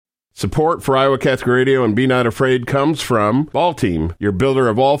Support for Iowa Catholic Radio and Be Not Afraid comes from Ball Team, your builder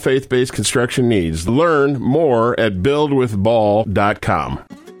of all faith-based construction needs. Learn more at buildwithball.com.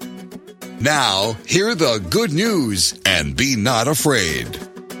 Now, hear the good news and be not afraid.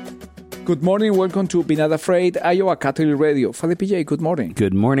 Good morning. Welcome to Be Not Afraid, Iowa Catholic Radio. Father PJ, good morning.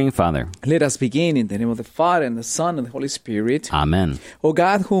 Good morning, Father. Let us begin in the name of the Father, and the Son, and the Holy Spirit. Amen. O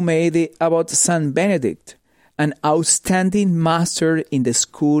God, who made the about Saint Benedict an outstanding master in the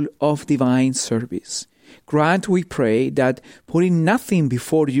school of divine service, grant, we pray, that putting nothing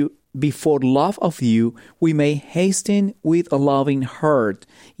before love of you, we may hasten with a loving heart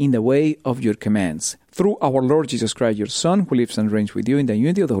in the way of your commands. Through our Lord Jesus Christ, your Son, who lives and reigns with you in the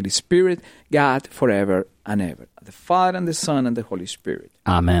unity of the Holy Spirit, God, forever and ever. The Father, and the Son, and the Holy Spirit.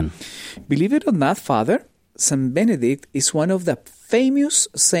 Amen. Believe it or not, Father, Saint Benedict is one of the famous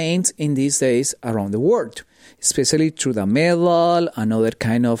saints in these days around the world, especially through the medal and other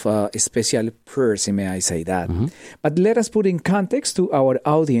kind of special prayers, may I say that. Mm-hmm. But let us put in context to our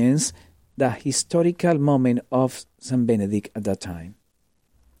audience the historical moment of Saint Benedict at that time.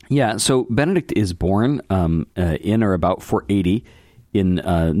 Yeah, so Benedict is born in or about 480 in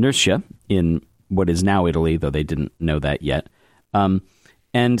Nursia, in what is now Italy, though they didn't know that yet.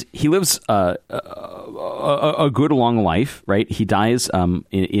 And he lives a good long life, right? He dies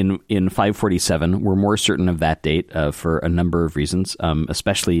in 547. We're more certain of that date for a number of reasons,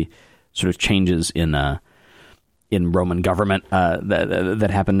 especially sort of changes in Roman government that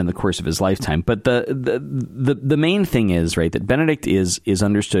happened in the course of his lifetime. But the main thing is, right, that Benedict is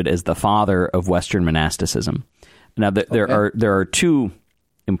understood as the father of Western monasticism. Now there are two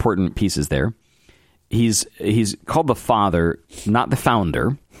important pieces there. He's called the father, not the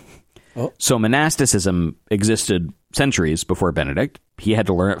founder. Oh. So monasticism existed centuries before Benedict. He had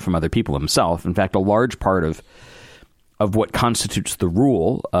to learn it from other people himself. In fact, a large part of what constitutes the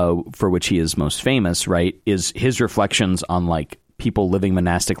rule for which he is most famous, right, is his reflections on like people living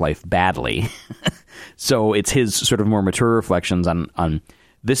monastic life badly. So it's his sort of more mature reflections on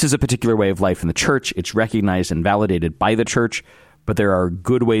this is a particular way of life in the church. It's recognized and validated by the church, but there are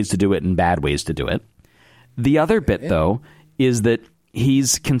good ways to do it and bad ways to do it. The other bit, though, is that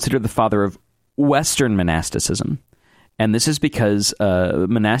he's considered the father of Western monasticism. And this is because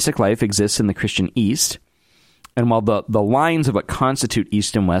monastic life exists in the Christian East. And while the lines of what constitute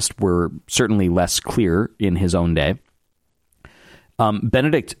East and West were certainly less clear in his own day,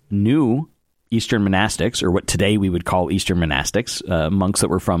 Benedict knew Eastern monastics, or what today we would call Eastern monastics, monks that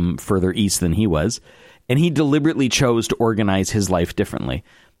were from further east than he was. And he deliberately chose to organize his life differently.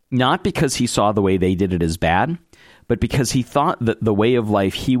 Not because he saw the way they did it as bad, but because he thought that the way of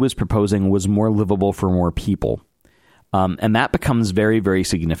life he was proposing was more livable for more people. And that becomes very, very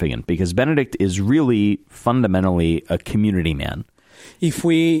significant because Benedict is really fundamentally a community man. If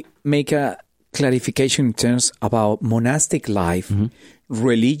we make a clarification in terms about monastic life, mm-hmm.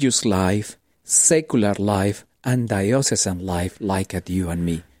 religious life, secular life, and diocesan life, like at you and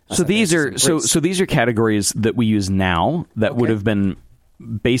me. So these are categories that we use now that would have been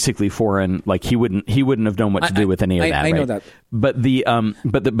basically foreign. Like he wouldn't have known what to do with any of that. I right? know that. But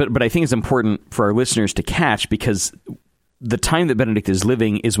but I think it's important for our listeners to catch because the time that Benedict is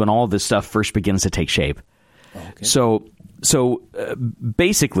living is when all of this stuff first begins to take shape. Okay. So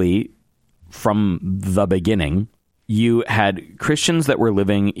basically, from the beginning, you had Christians that were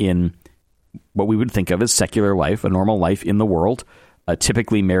living in what we would think of as secular life, a normal life in the world,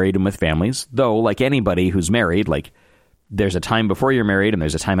 typically married and with families. Though, like anybody who's married, like there's a time before you're married and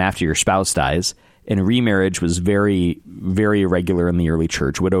there's a time after your spouse dies. And remarriage was very, very irregular in the early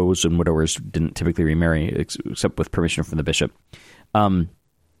church. Widows and widowers didn't typically remarry except with permission from the bishop. And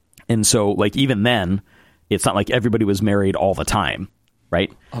so, like, even then, it's not like everybody was married all the time,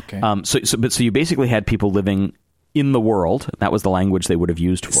 right? Okay. So you basically had people living in the world. That was the language they would have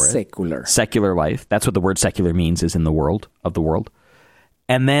used for it. Secular life. That's what the word secular means, is in the world, of the world.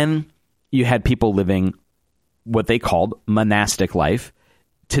 And then you had people living what they called monastic life.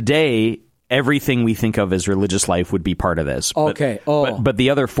 Today, everything we think of as religious life would be part of this. Okay. But the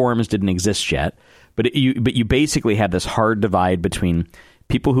other forms didn't exist yet. But you basically had this hard divide between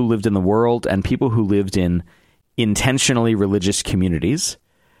people who lived in the world and people who lived in intentionally religious communities,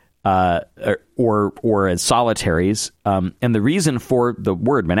 or as solitaries. And the reason for the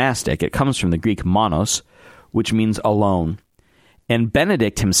word monastic, it comes from the Greek monos, which means alone. And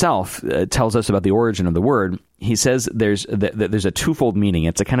Benedict himself tells us about the origin of the word. He says there's a twofold meaning.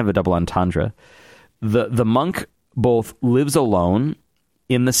 It's a kind of a double entendre. The monk both lives alone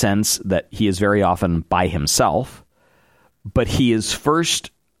in the sense that he is very often by himself, but he is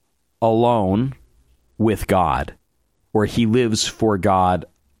first alone with God, or he lives for God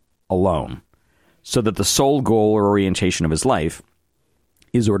alone, so that the sole goal or orientation of his life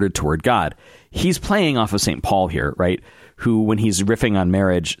is ordered toward God. He's playing off of St. Paul here, right? Who, when he's riffing on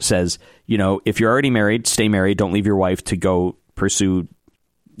marriage, says, if you're already married, stay married. Don't leave your wife to go pursue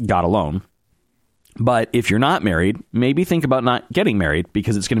God alone. But if you're not married, maybe think about not getting married,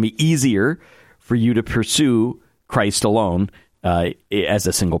 because it's going to be easier for you to pursue Christ alone as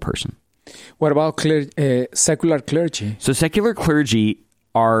a single person. What about secular clergy? So secular clergy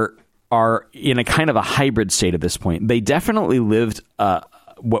are in a kind of a hybrid state at this point. They definitely lived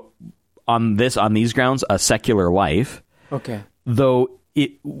on these grounds a secular life. Okay. Though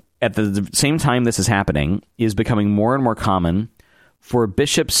at the same time this is happening, is becoming more and more common for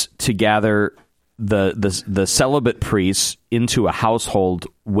bishops to gather the celibate priests into a household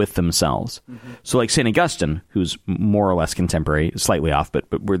with themselves. Mm-hmm. So like St. Augustine, who's more or less contemporary, slightly off, but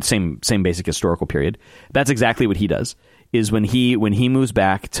we're the same basic historical period. That's exactly what he does, is when he moves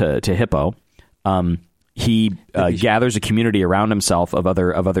back to Hippo, he gathers a community around himself of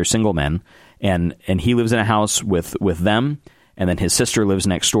other single men, and he lives in a house with them, and then his sister lives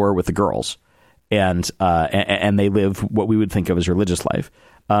next door with the girls, and they live what we would think of as religious life.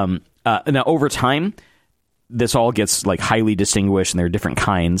 Now, over time, this all gets like highly distinguished, and there are different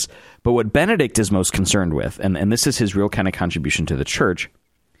kinds. But what Benedict is most concerned with, and this is his real kind of contribution to the church,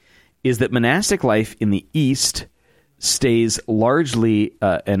 is that monastic life in the East stays largely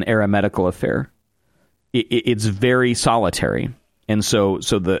an eremitical affair. It's very solitary. And so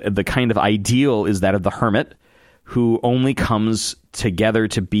the kind of ideal is that of the hermit, who only comes together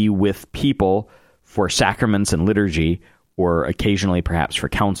to be with people for sacraments and liturgy, or occasionally perhaps for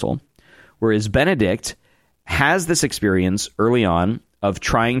counsel. Whereas Benedict has this experience early on of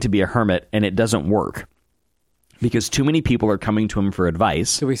trying to be a hermit, and it doesn't work, because too many people are coming to him for advice.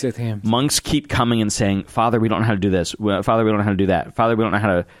 So we say to him, monks keep coming and saying, "Father, we don't know how to do this. Father, we don't know how to do that. Father, we don't know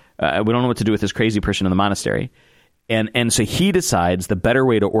how to. We don't know what to do with this crazy person in the monastery." And so he decides the better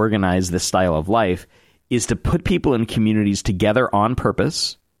way to organize this style of life is to put people in communities together on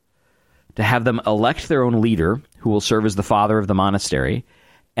purpose, to have them elect their own leader who will serve as the father of the monastery,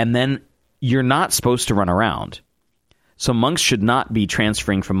 and then you're not supposed to run around. So monks should not be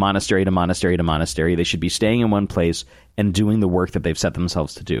transferring from monastery to monastery to monastery. They should be staying in one place and doing the work that they've set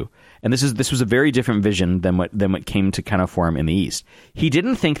themselves to do. And this was a very different vision than what came to kind of form in the East. He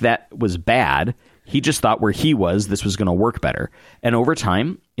didn't think that was bad. He just thought where he was, this was going to work better. And over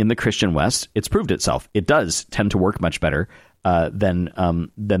time, in the Christian West, it's proved itself. It does tend to work much better than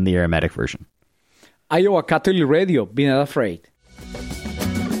the Aromatic version. Iowa Catholic Radio, Be Not Afraid.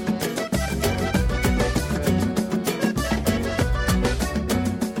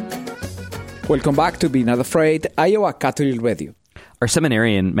 Welcome back to Be Not Afraid, Iowa Catholic Radio. Our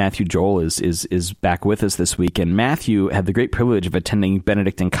seminarian, Matthew Joel, is back with us this week, and Matthew had the great privilege of attending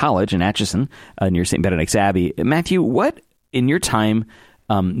Benedictine College in Atchison, near St. Benedict's Abbey. Matthew, what, in your time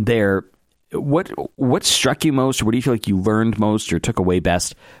there, what struck you most, or what do you feel like you learned most or took away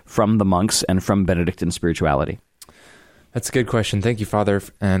best from the monks and from Benedictine spirituality? That's a good question. Thank you, Father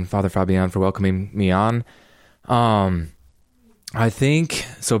and Father Fabian, for welcoming me on. I think,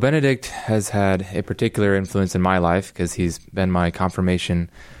 so Benedict has had a particular influence in my life because he's been my confirmation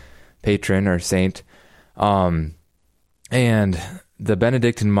patron or saint. And the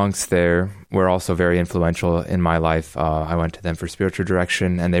Benedictine monks there were also very influential in my life. I went to them for spiritual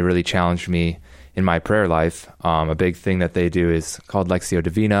direction, and they really challenged me in my prayer life. A big thing that they do is called Lectio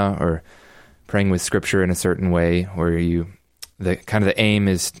Divina, or praying with Scripture in a certain way, where the aim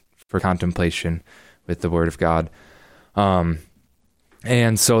is for contemplation with the Word of God.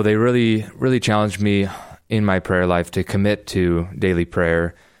 And so they really, really challenged me in my prayer life to commit to daily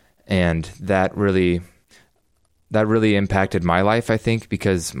prayer, and that really impacted my life, I think,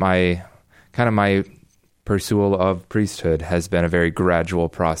 because my pursuit of priesthood has been a very gradual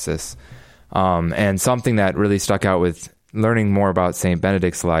process. And something that really stuck out with learning more about St.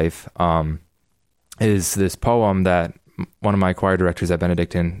 Benedict's life is this poem that one of my choir directors at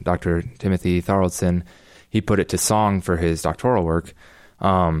Benedictine, Dr. Timothy Thoraldson, he put it to song for his doctoral work.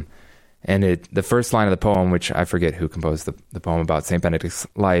 And the first line of the poem, which I forget who composed the poem about St. Benedict's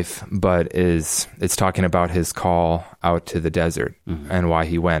life, but it's talking about his call out to the desert and why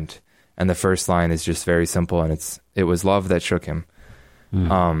he went. And the first line is just very simple, and it was love that shook him.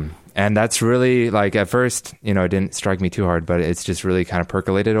 And that's really, like, at first, it didn't strike me too hard, but it's just really kind of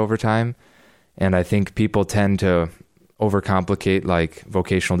percolated over time. And I think people tend to overcomplicate, like,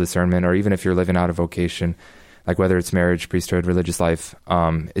 vocational discernment, or even if you're living out a vocation, like whether it's marriage, priesthood, religious life,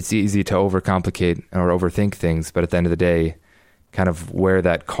 it's easy to overcomplicate or overthink things, but at the end of the day, kind of where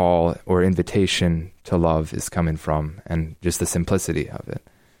that call or invitation to love is coming from, and just the simplicity of it.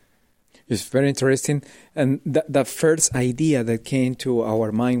 It's very interesting. And the first idea that came to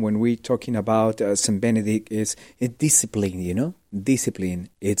our mind when we're talking about St. Benedict is discipline, Discipline.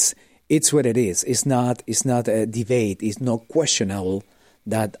 It's what it is. It's not a debate. It's not questionable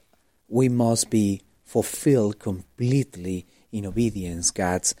that we must be fulfilled completely in obedience,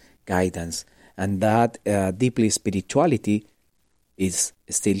 God's guidance. And that deeply spirituality is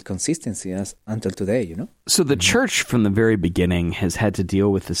still consistency until today, So the church from the very beginning has had to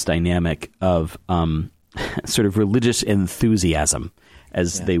deal with this dynamic of sort of religious enthusiasm,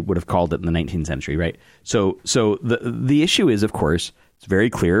 as they would have called it in the 19th century, right? So the issue is, of course, it's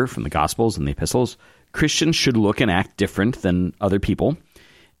very clear from the Gospels and the Epistles, Christians should look and act different than other people.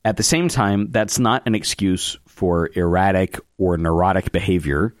 At the same time, that's not an excuse for erratic or neurotic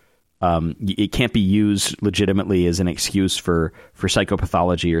behavior. It can't be used legitimately as an excuse for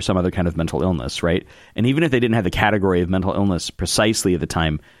psychopathology or some other kind of mental illness, right? And even if they didn't have the category of mental illness precisely at the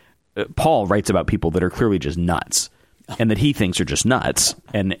time, Paul writes about people that are clearly just nuts and that he thinks are just nuts,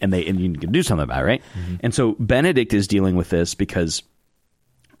 and you can do something about it, right? Mm-hmm. And so Benedict is dealing with this because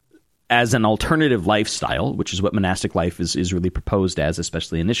as an alternative lifestyle, which is what monastic life is really proposed as,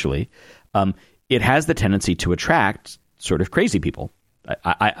 especially initially, it has the tendency to attract sort of crazy people.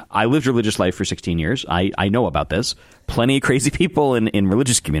 I lived religious life for 16 years. I know about this. Plenty of crazy people in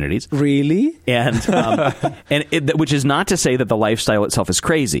religious communities. Really? And which is not to say that the lifestyle itself is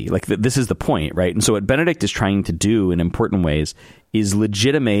crazy. Like this is the point, right? And so what Benedict is trying to do in important ways is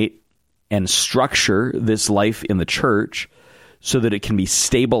legitimate and structure this life in the church so that it can be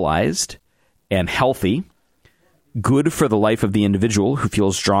stabilized and healthy, good for the life of the individual who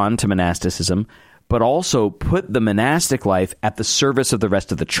feels drawn to monasticism, but also put the monastic life at the service of the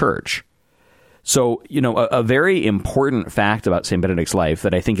rest of the church. So, a very important fact about St. Benedict's life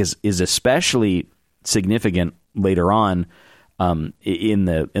that I think is especially significant later on in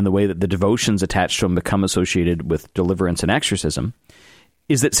the way that the devotions attached to him become associated with deliverance and exorcism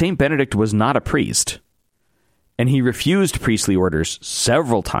is that St. Benedict was not a priest, and he refused priestly orders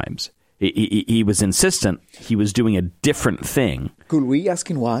several times. He was insistent he was doing a different thing. Could we ask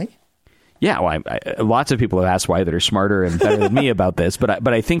him why? Yeah, well, lots of people have asked why that are smarter and better than me about this, but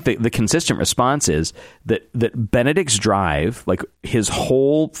I think that the consistent response is that Benedict's drive, like his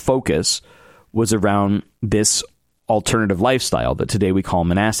whole focus, was around this alternative lifestyle that today we call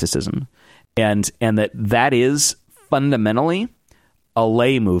monasticism, and that is fundamentally a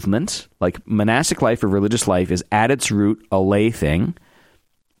lay movement. Like monastic life or religious life is at its root a lay thing.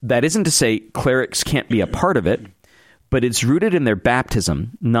 That isn't to say clerics can't be a part of it, but it's rooted in their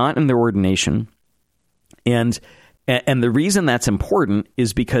baptism, not in their ordination. And the reason that's important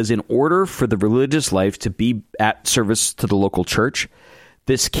is because in order for the religious life to be at service to the local church,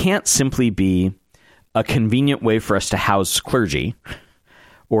 this can't simply be a convenient way for us to house clergy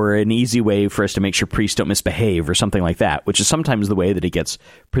or an easy way for us to make sure priests don't misbehave or something like that, which is sometimes the way that it gets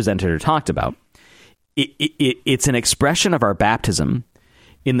presented or talked about. It's an expression of our baptism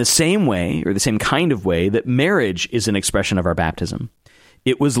in the same way, or the same kind of way, that marriage is an expression of our baptism.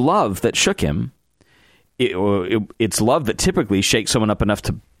 It was love that shook him. It's love that typically shakes someone up enough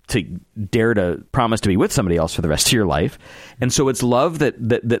to dare to promise to be with somebody else for the rest of your life. And so it's love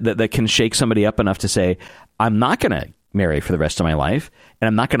that can shake somebody up enough to say, I'm not going to marry for the rest of my life, and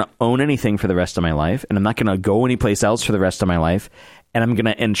I'm not going to own anything for the rest of my life, and I'm not going to go anyplace else for the rest of my life, and I'm going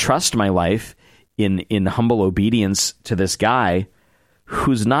to entrust my life in humble obedience to this guy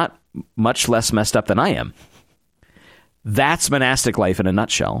who's not much less messed up than I am. That's monastic life in a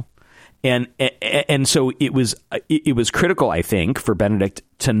nutshell. And so it was critical, I think, for Benedict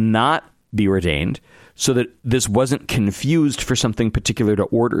to not be ordained so that this wasn't confused for something particular to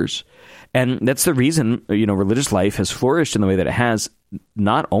orders. And that's the reason, religious life has flourished in the way that it has,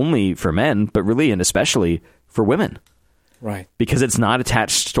 not only for men, but really and especially for women. Right. Because it's not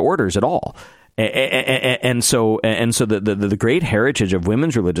attached to orders at all. And so the great heritage of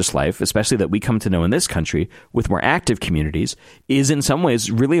women's religious life, especially that we come to know in this country with more active communities, is in some ways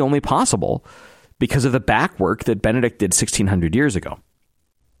really only possible because of the back work that Benedict did 1,600 years ago.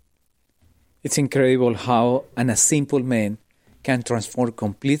 It's incredible how a simple man can transform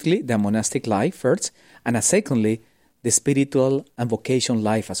completely the monastic life first, and secondly, the spiritual and vocation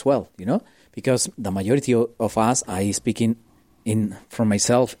life as well, because the majority of us, I speaking from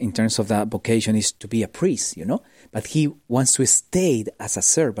myself in terms of that vocation, is to be a priest, but he wants to stay as a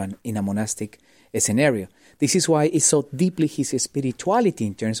servant in a monastic scenario. This is why it's so deeply his spirituality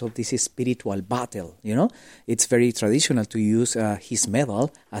in terms of this spiritual battle. It's very traditional to use his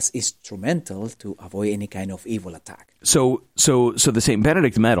medal as instrumental to avoid any kind of evil attack. So the St.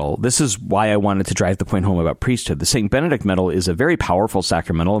 Benedict medal, this is why I wanted to drive the point home about priesthood. The St. Benedict medal is a very powerful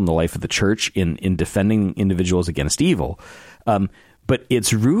sacramental in the life of the church in defending individuals against evil. But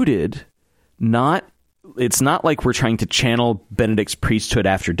it's rooted it's not like we're trying to channel Benedict's priesthood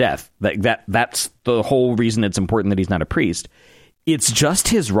after death. That's the whole reason it's important that he's not a priest. It's just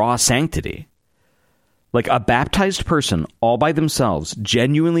his raw sanctity. Like a baptized person all by themselves,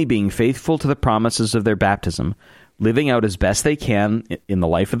 genuinely being faithful to the promises of their baptism, living out as best they can in the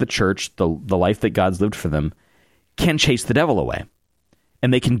life of the church, the life that God's lived for them, can chase the devil away.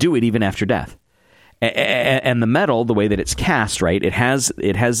 And they can do it even after death. And the medal, the way that it's cast, right, it has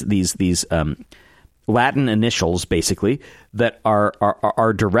these Latin initials, basically, that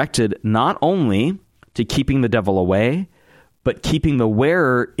are directed not only to keeping the devil away, but keeping the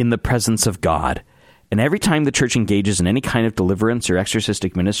wearer in the presence of God. And every time the church engages in any kind of deliverance or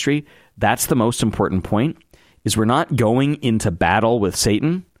exorcistic ministry, that's the most important point, is we're not going into battle with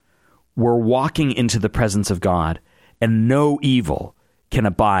Satan, we're walking into the presence of God, and no evil can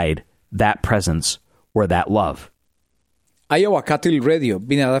abide that presence or that love. Iowa Catholic Radio,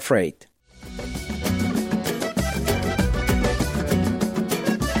 be not afraid.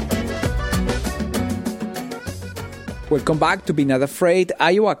 Welcome back to Be Not Afraid,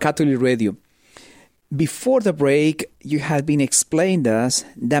 Iowa Catholic Radio. Before the break, you had been explained us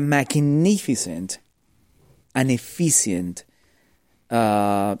the magnificent and efficient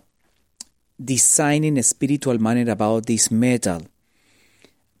design in a spiritual manner about this medal.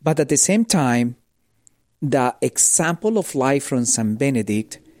 But at the same time, the example of life from St.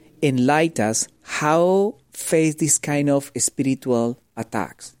 Benedict enlightened us how face this kind of spiritual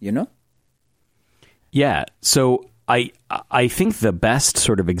attacks, Yeah, so I think the best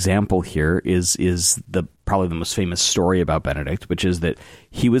sort of example here is probably the most famous story about Benedict, which is that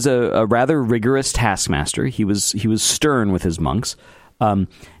he was a rather rigorous taskmaster. He was stern with his monks, and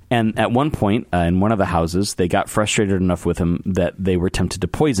at one point in one of the houses, they got frustrated enough with him that they were tempted to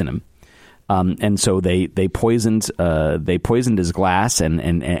poison him, and so they poisoned his glass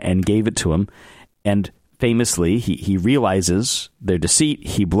and gave it to him, and famously he realizes their deceit.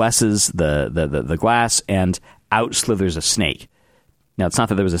 He blesses the glass and out slithers a snake. Now, it's not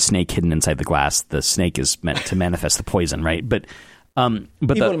that there was a snake hidden inside the glass. The snake is meant to manifest the poison, right? But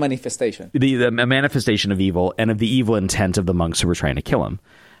evil manifestation. The manifestation of evil and of the evil intent of the monks who were trying to kill him.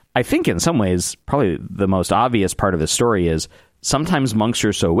 I think in some ways, probably the most obvious part of the story is sometimes monks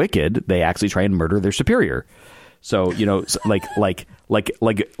are so wicked, they actually try and murder their superior. So, like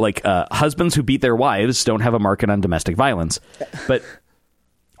husbands who beat their wives don't have a market on domestic violence.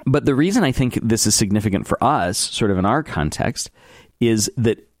 But the reason I think this is significant for us, sort of in our context, is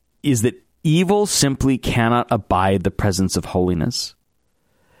that evil simply cannot abide the presence of holiness.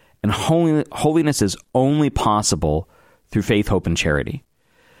 And holiness is only possible through faith, hope, and charity.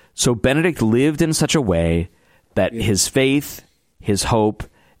 So Benedict lived in such a way that his faith, his hope,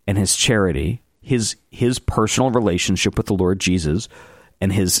 and his charity, his personal relationship with the Lord Jesus,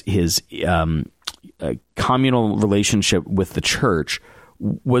 and his communal relationship with the church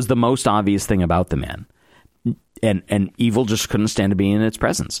was the most obvious thing about the man. And evil just couldn't stand to be in its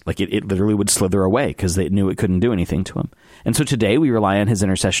presence. Like it literally would slither away because they knew it couldn't do anything to him. And so today we rely on his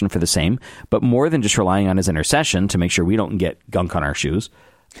intercession for the same, but more than just relying on his intercession to make sure we don't get gunk on our shoes,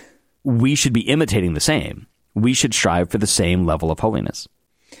 we should be imitating the same. We should strive for the same level of holiness.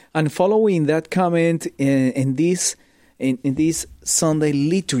 And following that comment in this Sunday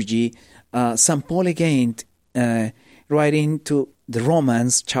liturgy, St. Paul again writing to the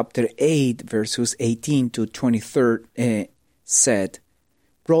Romans chapter 8 verses 18 to 23 said,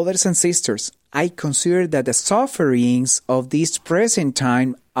 "Brothers and sisters, I consider that the sufferings of this present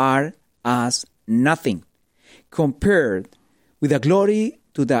time are as nothing compared with the glory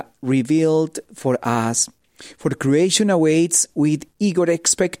to the revealed for us. For the creation awaits with eager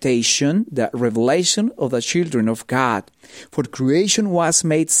expectation the revelation of the children of God. For creation was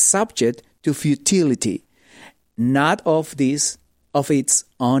made subject to futility, not of its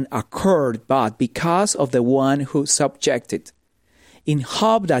own accord, but because of the one who subjected, in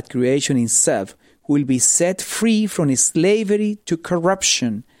hope that creation itself will be set free from slavery to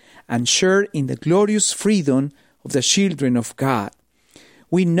corruption and share in the glorious freedom of the children of God.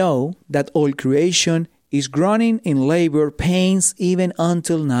 We know that all creation is groaning in labor pains even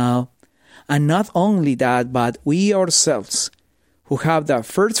until now, and not only that, but we ourselves, who have the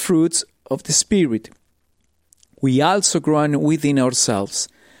first fruits of the Spirit, we also groan within ourselves,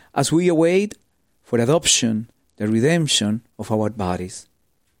 as we await for adoption, the redemption of our bodies.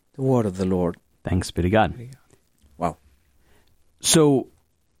 The word of the Lord. Thanks be to God. Wow. So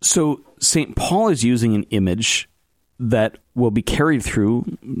St. Paul is using an image that will be carried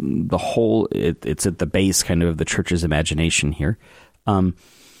through the whole, it's at the base kind of the church's imagination here, and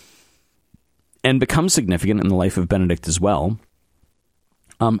becomes significant in the life of Benedict as well.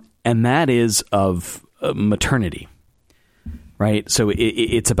 And that is of maternity, right? So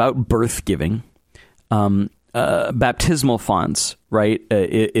it's about birth giving. Baptismal fonts, right,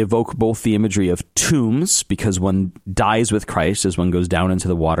 evoke both the imagery of tombs, because one dies with Christ as one goes down into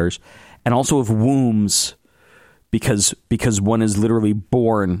the waters, and also of wombs, because one is literally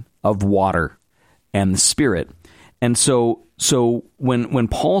born of water and the Spirit. And so when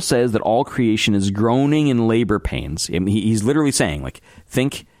Paul says that all creation is groaning in labor pains, he's literally saying, like,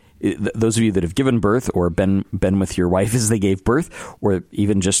 think, those of you that have given birth or been with your wife as they gave birth, or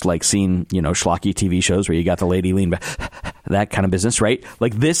even just like seen, schlocky TV shows where you got the lady lean back, that kind of business, right?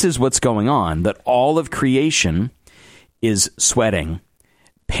 Like, this is what's going on, that all of creation is sweating,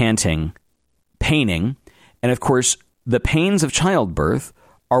 panting, paining. And of course, the pains of childbirth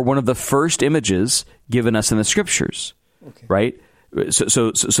are one of the first images given us in the scriptures, right? So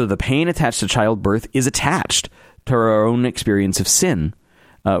the pain attached to childbirth is attached to our own experience of sin,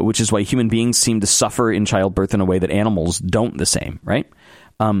 which is why human beings seem to suffer in childbirth in a way that animals don't the same, right?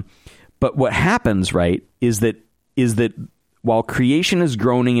 But what happens, right, is that while creation is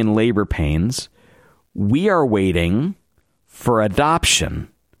groaning in labor pains, we are waiting for adoption.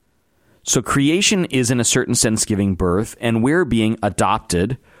 So creation is in a certain sense giving birth, and we're being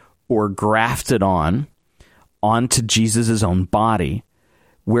adopted or grafted onto Jesus' own body.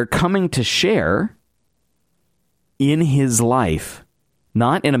 We're coming to share in his life,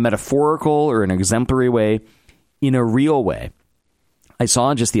 not in a metaphorical or an exemplary way, in a real way. I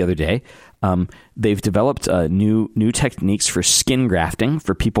saw just the other day, they've developed new techniques for skin grafting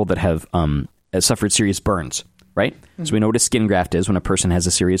for people that have suffered serious burns, right? Mm-hmm. So we know what a skin graft is when a person has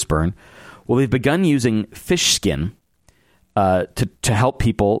a serious burn. Well, they've begun using fish skin to help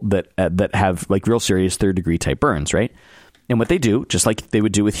people that have like real serious third-degree type burns, right? And what they do, just like they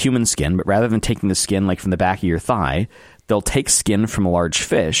would do with human skin, but rather than taking the skin like from the back of your thigh, they'll take skin from a large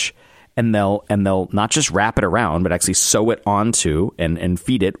fish and they'll not just wrap it around, but actually sew it onto and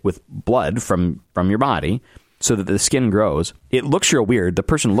feed it with blood from your body so that the skin grows. It looks real weird. The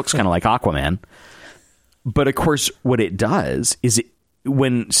person looks kind of like Aquaman. But of course, what it does is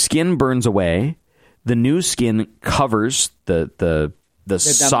when skin burns away, the new skin covers the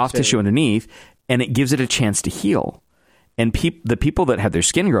soft tissue underneath, and it gives it a chance to heal. And the people that have their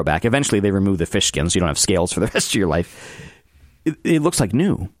skin grow back, eventually they remove the fish skin so you don't have scales for the rest of your life. It looks like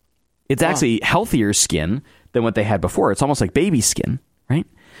new. It's actually healthier skin than what they had before. It's almost like baby skin, right?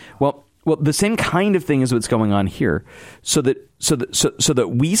 Well, the same kind of thing is what's going on here. So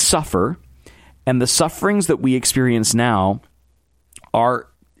that we suffer, and the sufferings that we experience now are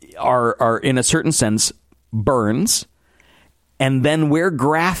in a certain sense burns, and then we're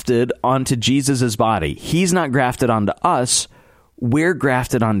grafted onto Jesus's body. He's not grafted onto us; we're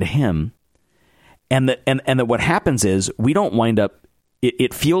grafted onto him. And that what happens is we don't wind up.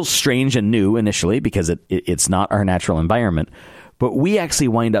 It feels strange and new initially because it's not our natural environment, but we actually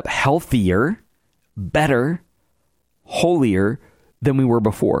wind up healthier, better, holier than we were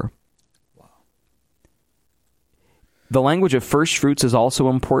before. The language of first fruits is also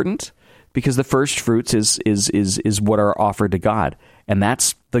important because the first fruits is what are offered to God. And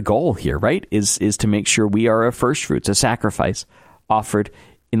that's the goal here, right? Is to make sure we are a first fruits, a sacrifice offered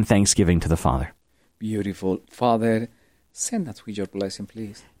in thanksgiving to the Father. Beautiful. Father, send us with your blessing,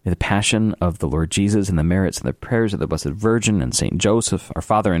 please. May the passion of the Lord Jesus and the merits and the prayers of the Blessed Virgin and St. Joseph, our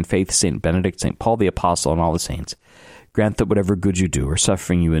Father in faith, St. Benedict, St. Paul the Apostle, and all the saints, grant that whatever good you do or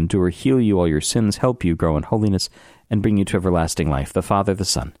suffering you endure, heal you all your sins, help you grow in holiness, and bring you to everlasting life, the Father, the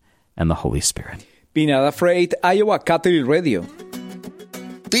Son, and the Holy Spirit. Be not afraid, Iowa Catholic Radio.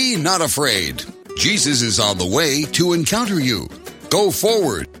 Be not afraid. Jesus is on the way to encounter you. Go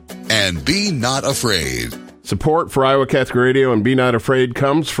forward and be not afraid. Support for Iowa Catholic Radio and Be Not Afraid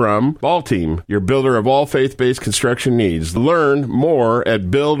comes from Ball Team, your builder of all faith-based construction needs. Learn more at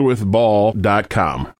buildwithball.com.